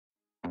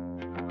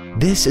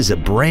This is a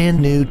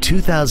brand new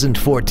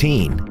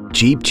 2014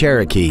 Jeep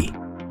Cherokee.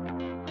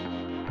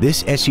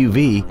 This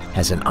SUV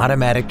has an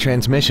automatic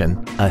transmission,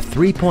 a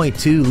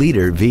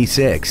 3.2-liter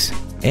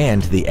V6,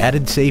 and the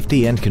added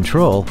safety and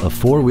control of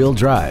four-wheel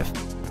drive.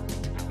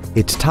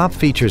 Its top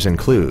features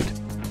include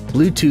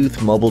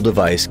Bluetooth mobile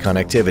device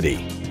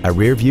connectivity, a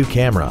rear-view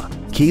camera,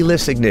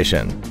 keyless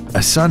ignition, a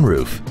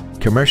sunroof,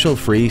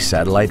 commercial-free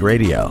satellite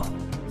radio,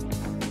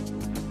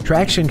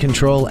 traction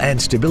control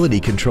and stability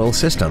control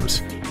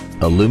systems,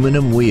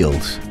 aluminum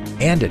wheels,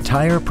 and a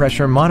tire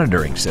pressure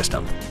monitoring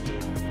system.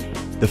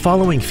 The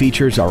following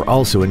features are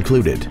also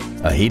included: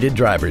 a heated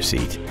driver's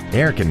seat,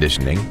 air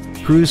conditioning,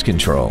 cruise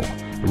control,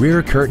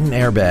 rear curtain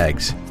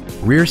airbags,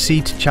 rear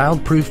seat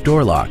child-proof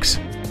door locks,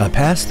 a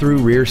pass-through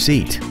rear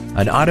seat,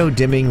 an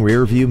auto-dimming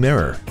rear view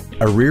mirror,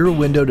 a rear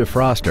window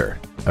defroster,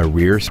 a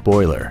rear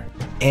spoiler,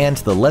 and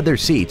the leather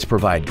seats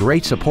provide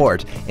great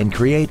support and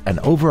create an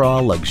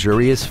overall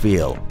luxurious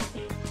feel.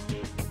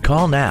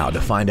 Call now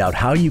to find out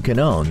how you can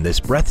own this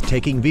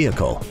breathtaking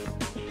vehicle.